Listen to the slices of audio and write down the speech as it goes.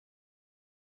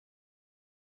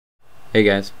Hey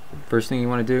guys, first thing you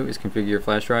want to do is configure your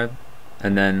flash drive,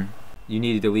 and then you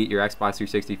need to delete your Xbox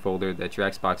 360 folder that your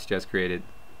Xbox just created.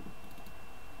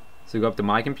 So go up to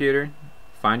My Computer,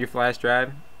 find your flash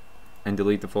drive, and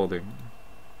delete the folder.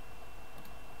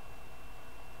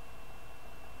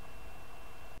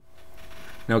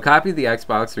 Now copy the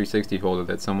Xbox 360 folder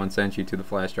that someone sent you to the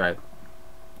flash drive.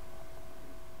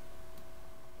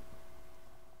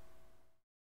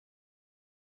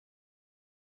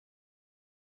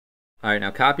 Alright,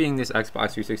 now copying this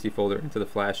Xbox 360 folder into the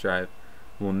flash drive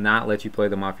will not let you play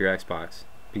them off your Xbox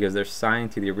because they're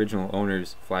signed to the original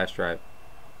owner's flash drive.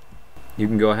 You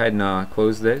can go ahead and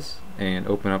close this and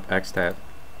open up Xtaf.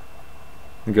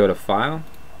 And go to File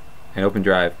and Open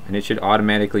Drive, and it should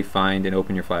automatically find and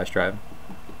open your flash drive.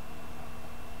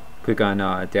 Click on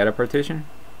Data Partition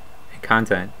and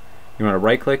Content. You want to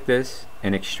right click this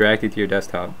and extract it to your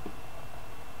desktop.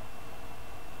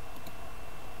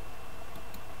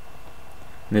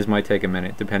 And this might take a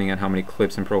minute depending on how many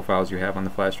clips and profiles you have on the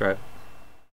flash drive.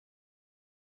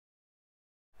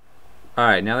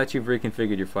 Alright, now that you've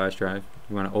reconfigured your flash drive,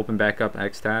 you want to open back up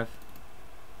Xtaf,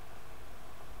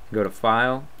 go to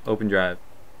File, Open Drive.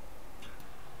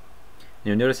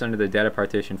 You'll notice under the Data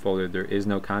Partition folder there is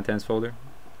no Contents folder.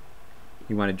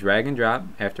 You want to drag and drop,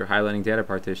 after highlighting Data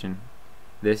Partition,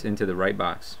 this into the right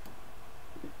box,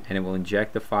 and it will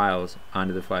inject the files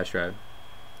onto the flash drive.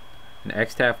 And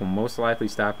Xtaf will most likely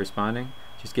stop responding.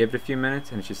 Just give it a few minutes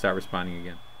and it should start responding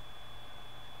again.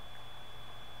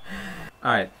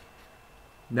 Alright,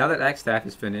 now that Xtaf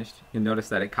is finished, you'll notice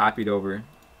that it copied over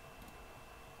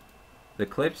the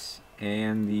clips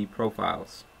and the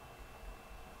profiles.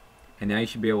 And now you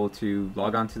should be able to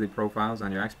log on to the profiles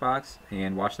on your Xbox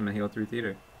and watch them in Halo 3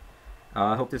 Theater.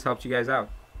 I hope this helped you guys out.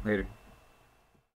 Later.